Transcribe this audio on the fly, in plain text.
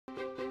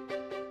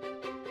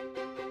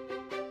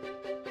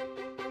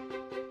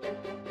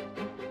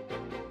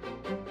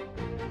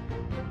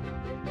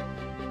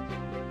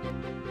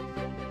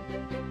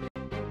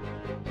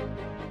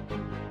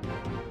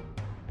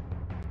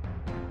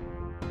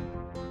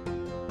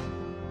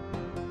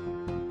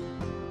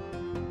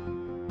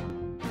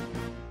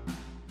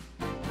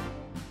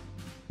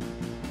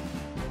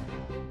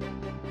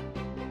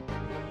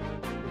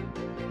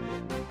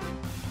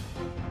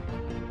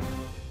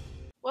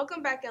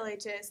Welcome back,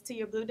 LHS, to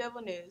your Blue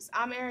Devil News.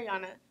 I'm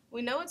Ariana.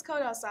 We know it's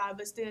cold outside,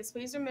 but students,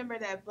 please remember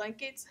that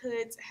blankets,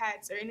 hoods,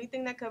 hats, or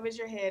anything that covers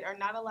your head are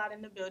not allowed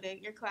in the building,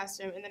 your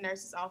classroom, and the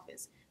nurse's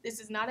office. This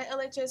is not an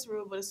LHS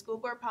rule, but a school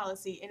board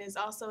policy, and is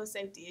also a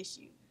safety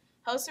issue.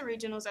 Hosts of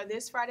regionals are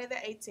this Friday the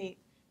 18th.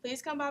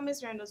 Please come by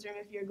Ms. Randall's room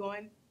if you're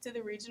going to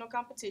the regional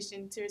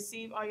competition to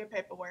receive all your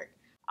paperwork.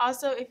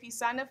 Also, if you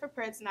sign up for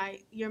Preds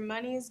Night, your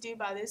money is due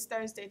by this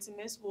Thursday to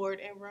Ms.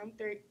 Ward in room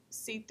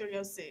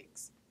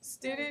C306.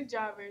 Student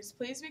drivers,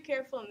 please be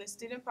careful in the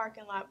student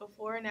parking lot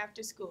before and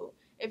after school.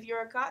 If you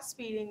are caught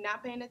speeding,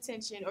 not paying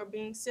attention, or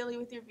being silly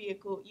with your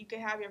vehicle, you can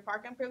have your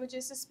parking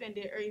privileges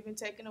suspended or even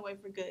taken away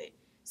for good.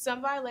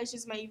 Some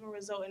violations may even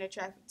result in a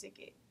traffic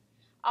ticket.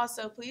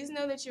 Also, please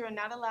know that you are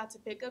not allowed to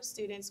pick up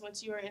students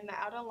once you are in the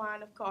outer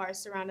line of cars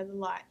surrounding the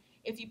lot.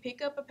 If you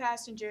pick up a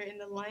passenger in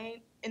the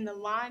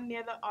line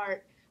near the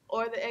arc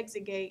or the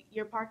exit gate,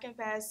 your parking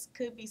pass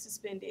could be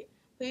suspended.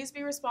 Please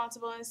be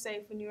responsible and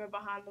safe when you are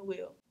behind the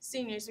wheel.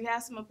 Seniors, we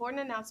have some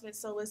important announcements,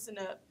 so listen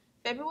up.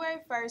 February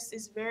 1st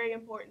is very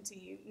important to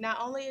you. Not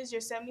only is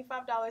your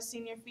 $75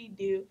 senior fee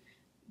due,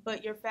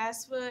 but your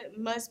FAFSA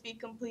must be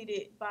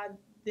completed by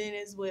then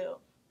as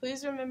well.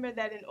 Please remember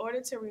that in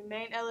order to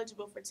remain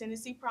eligible for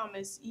Tennessee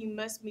Promise, you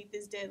must meet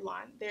this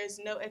deadline. There is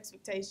no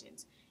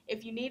expectations.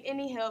 If you need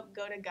any help,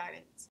 go to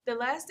guidance. The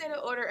last day to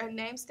order a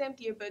name-stamped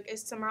yearbook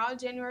is tomorrow,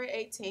 January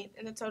 18th,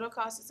 and the total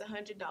cost is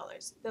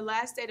 $100. The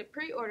last day to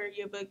pre-order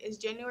yearbook is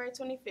January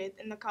 25th,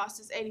 and the cost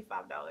is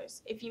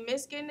 $85. If you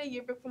missed getting a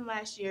yearbook from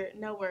last year,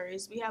 no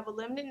worries. We have a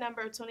limited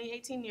number of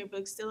 2018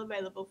 yearbooks still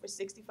available for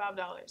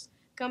 $65.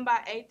 Come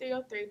by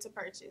 8303 to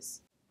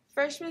purchase.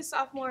 Freshman,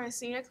 sophomore, and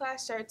senior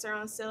class shirts are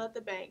on sale at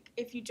the bank.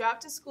 If you drive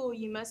to school,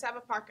 you must have a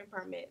parking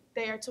permit.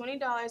 They are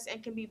 $20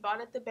 and can be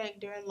bought at the bank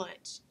during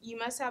lunch. You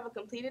must have a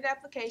completed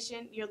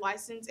application, your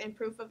license, and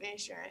proof of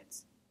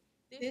insurance.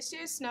 This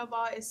year's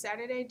Snowball is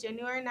Saturday,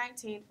 January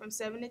 19th from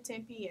 7 to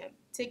 10 p.m.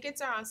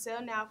 Tickets are on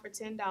sale now for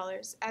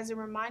 $10. As a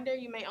reminder,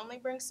 you may only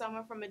bring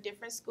someone from a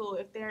different school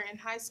if they are in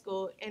high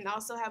school, and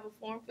also have a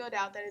form filled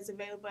out that is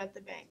available at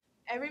the bank.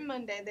 Every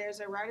Monday, there's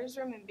a writer's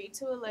room in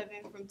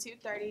B211 from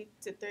 2:30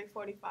 to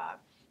 3:45.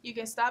 You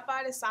can stop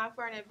by to sign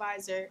for an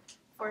advisor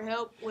for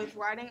help with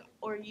writing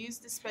or use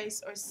the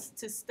space or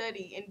to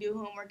study and do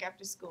homework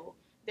after school.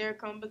 There are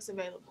Chromebooks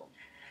available.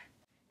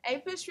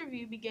 APUSH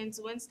review begins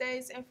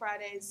Wednesdays and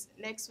Fridays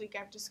next week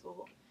after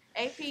school.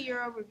 AP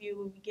Euro review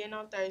will begin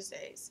on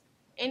Thursdays.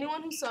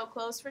 Anyone who sold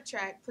clothes for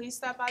track, please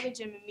stop by the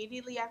gym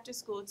immediately after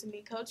school to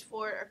meet Coach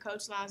Ford or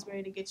Coach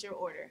Lounsbury to get your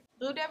order.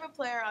 Blue Devil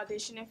player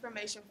audition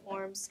information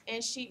forms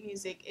and sheet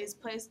music is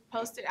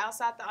posted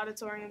outside the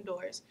auditorium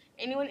doors.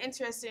 Anyone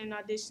interested in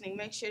auditioning,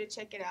 make sure to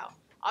check it out.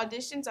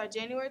 Auditions are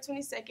January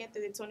 22nd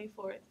through the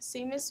 24th.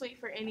 See Ms. Sweet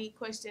for any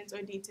questions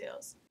or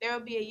details. There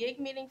will be a YIG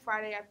meeting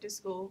Friday after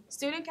school.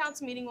 Student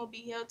Council meeting will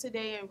be held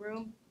today in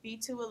room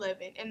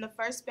B211, and the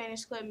first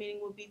Spanish Club meeting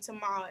will be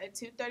tomorrow at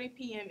 2:30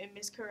 p.m. in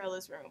Ms.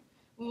 Carella's room.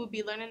 We will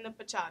be learning the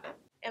bachata.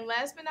 And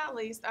last but not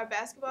least, our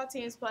basketball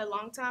teams play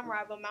longtime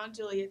rival Mount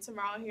Juliet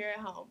tomorrow here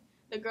at home.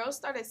 The girls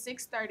start at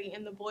 6:30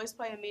 and the boys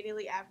play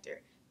immediately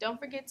after. Don't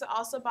forget to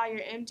also buy your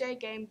MJ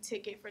game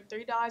ticket for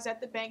 $3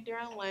 at the bank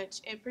during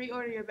lunch and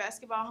pre-order your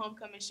basketball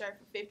homecoming shirt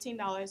for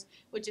 $15,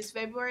 which is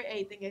February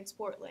 8th against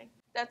Portland.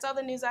 That's all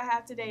the news I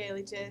have today,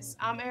 LHS.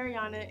 I'm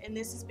Ariana, and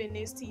this has been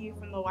News to You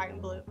from the White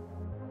and Blue.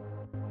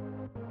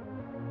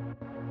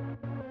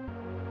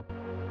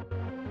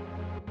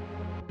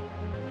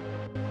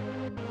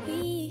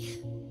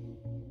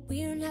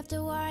 We don't have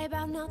to worry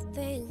about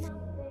nothing,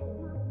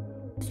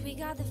 'cause we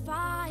got the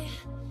fire